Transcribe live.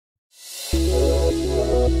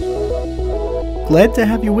Glad to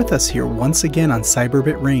have you with us here once again on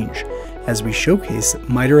Cyberbit Range as we showcase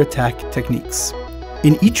MITRE ATT&CK techniques.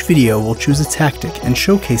 In each video, we'll choose a tactic and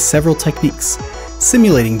showcase several techniques,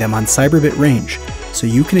 simulating them on Cyberbit Range so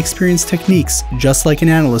you can experience techniques just like an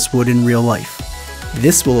analyst would in real life.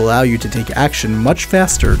 This will allow you to take action much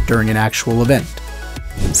faster during an actual event.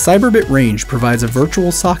 Cyberbit Range provides a virtual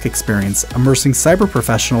SOC experience immersing cyber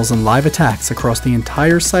professionals in live attacks across the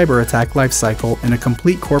entire cyber attack lifecycle in a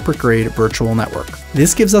complete corporate-grade virtual network.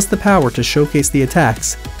 This gives us the power to showcase the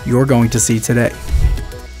attacks you're going to see today.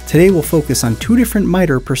 Today we'll focus on two different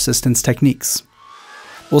MITRE persistence techniques.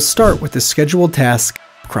 We'll start with the scheduled task,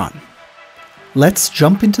 Cron. Let's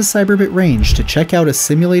jump into Cyberbit Range to check out a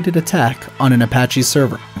simulated attack on an Apache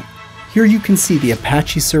server. Here you can see the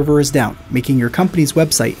Apache server is down, making your company's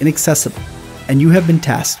website inaccessible, and you have been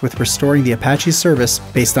tasked with restoring the Apache service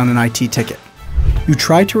based on an IT ticket. You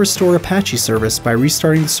try to restore Apache service by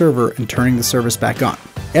restarting the server and turning the service back on.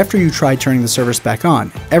 After you tried turning the service back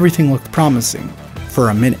on, everything looked promising for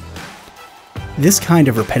a minute. This kind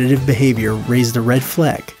of repetitive behavior raised a red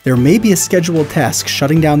flag. There may be a scheduled task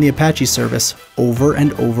shutting down the Apache service over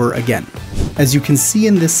and over again. As you can see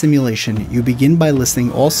in this simulation, you begin by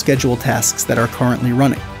listing all scheduled tasks that are currently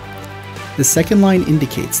running. The second line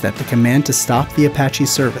indicates that the command to stop the Apache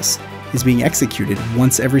service is being executed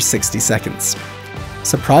once every 60 seconds.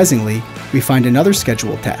 Surprisingly, we find another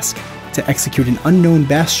scheduled task to execute an unknown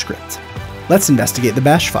bash script. Let's investigate the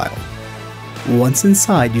bash file. Once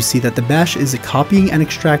inside, you see that the bash is copying and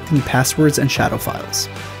extracting passwords and shadow files.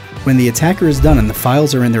 When the attacker is done and the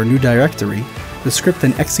files are in their new directory, the script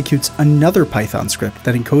then executes another Python script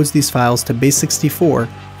that encodes these files to base64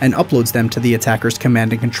 and uploads them to the attacker's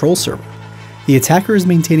command and control server. The attacker is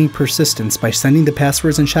maintaining persistence by sending the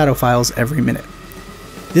passwords and shadow files every minute.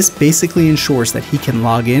 This basically ensures that he can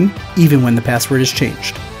log in even when the password is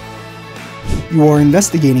changed. You are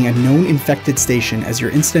investigating a known infected station as your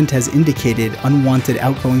incident has indicated unwanted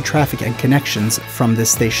outgoing traffic and connections from this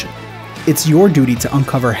station. It's your duty to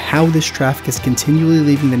uncover how this traffic is continually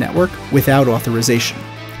leaving the network without authorization.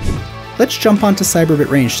 Let's jump onto Cyberbit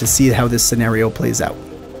Range to see how this scenario plays out.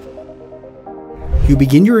 You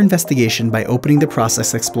begin your investigation by opening the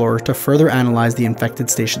Process Explorer to further analyze the infected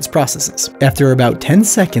station's processes. After about 10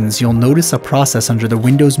 seconds, you'll notice a process under the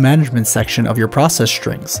Windows Management section of your process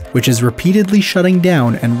strings, which is repeatedly shutting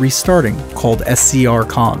down and restarting, called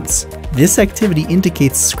scrcons. This activity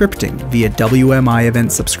indicates scripting via WMI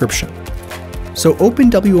event subscription. So open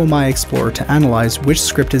WMI Explorer to analyze which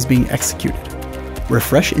script is being executed.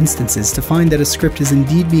 Refresh instances to find that a script is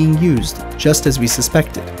indeed being used, just as we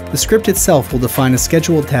suspected. The script itself will define a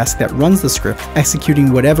scheduled task that runs the script,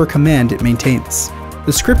 executing whatever command it maintains.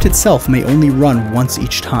 The script itself may only run once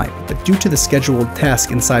each time, but due to the scheduled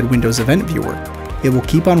task inside Windows Event Viewer, it will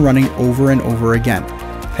keep on running over and over again,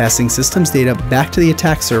 passing systems data back to the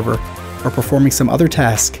attack server or performing some other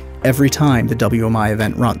task every time the WMI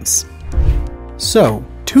event runs. So,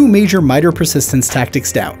 two major MITRE persistence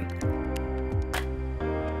tactics down.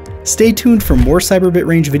 Stay tuned for more Cyberbit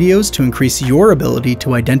Range videos to increase your ability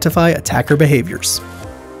to identify attacker behaviors.